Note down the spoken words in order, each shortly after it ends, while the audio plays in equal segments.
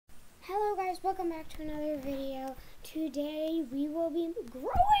guys, welcome back to another video. Today we will be growing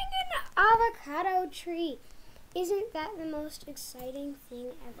an avocado tree. Isn't that the most exciting thing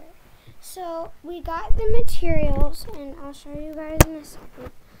ever? So we got the materials and I'll show you guys in a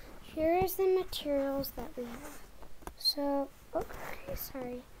second. Here's the materials that we have. So, okay,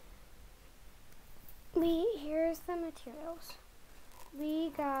 sorry. Here's the materials.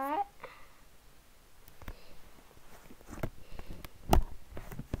 We got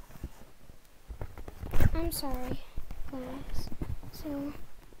I'm sorry, guys. So,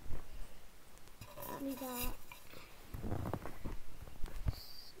 we got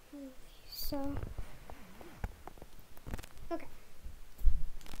okay.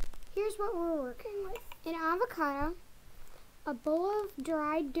 Here's what we're working with. An avocado, a bowl of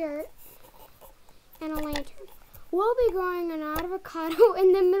dried dirt, and a lantern. We'll be growing an avocado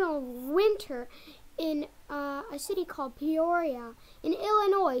in the middle of winter in a city called Peoria in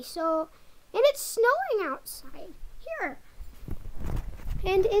Illinois. And it's snowing outside here.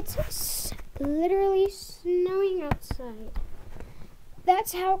 And it's literally snowing outside.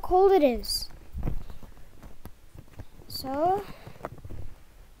 That's how cold it is. So,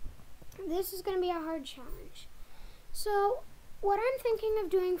 this is going to be a hard challenge. So, what I'm thinking of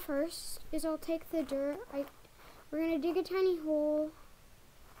doing first is I'll take the dirt. We're going to dig a tiny hole.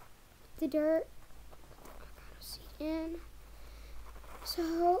 The dirt. Avocado seed in.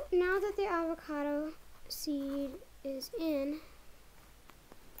 So now that the avocado seed is in,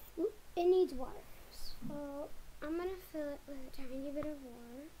 it needs water. So I'm going to fill it with a tiny bit of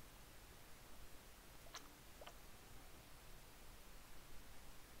water.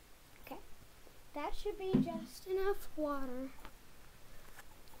 Okay, that should be just enough water.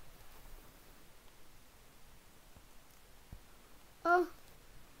 Oh,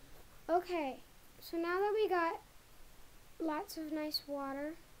 okay. So now that we got lots of nice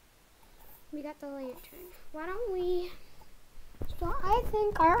water, we got the lantern. Why don't we, so I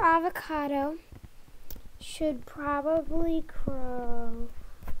think our avocado should probably grow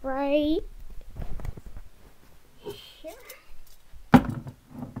right here.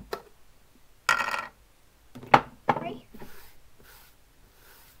 Right here.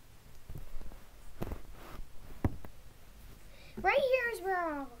 Right here is where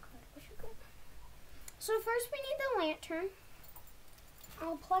our avocado should go. So first we need the lantern.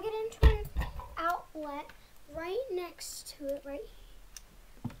 I'll plug it into an outlet right next to it, right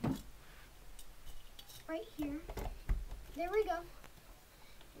here. There we go.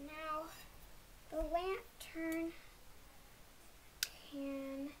 Now the lantern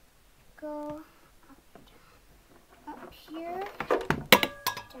can go up here,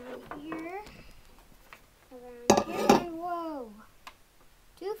 down here, around here, and whoa,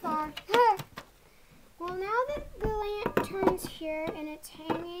 too far. Well, now that the lantern's here and it's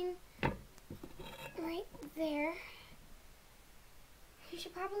hanging right there, you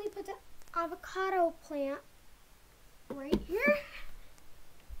should probably put the avocado plant right here.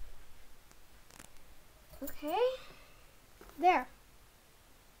 Okay, there.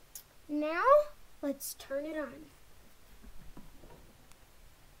 Now, let's turn it on.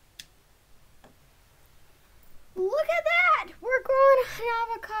 Look at that! We're growing an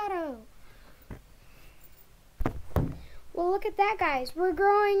avocado. Well, look at that, guys. We're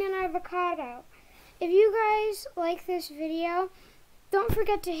growing an avocado. If you guys like this video, don't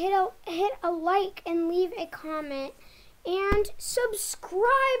forget to hit a like and leave a comment. And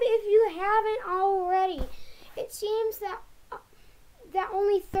subscribe if you haven't already. It seems that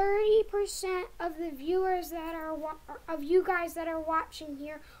only 30% of the viewers that are of you guys that are watching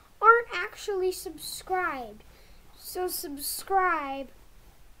here aren't actually subscribed. So subscribe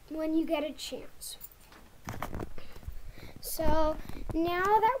when you get a chance. So now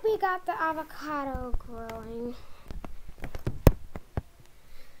that we got the avocado growing,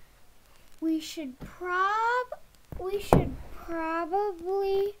 we should probably keep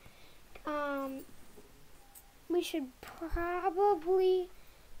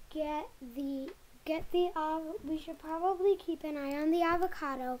an eye on the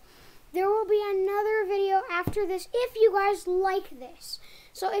avocado. There will be another video after this if you guys like this.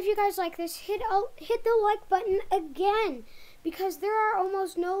 So if you guys like this, hit the like button again, because there are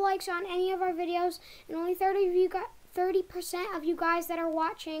almost no likes on any of our videos, and only 30% of you guys that are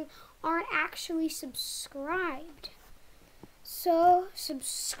watching aren't actually subscribed. So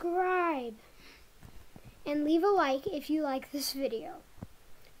subscribe and leave a like if you like this video.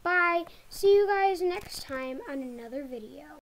 Bye. See you guys next time on another video.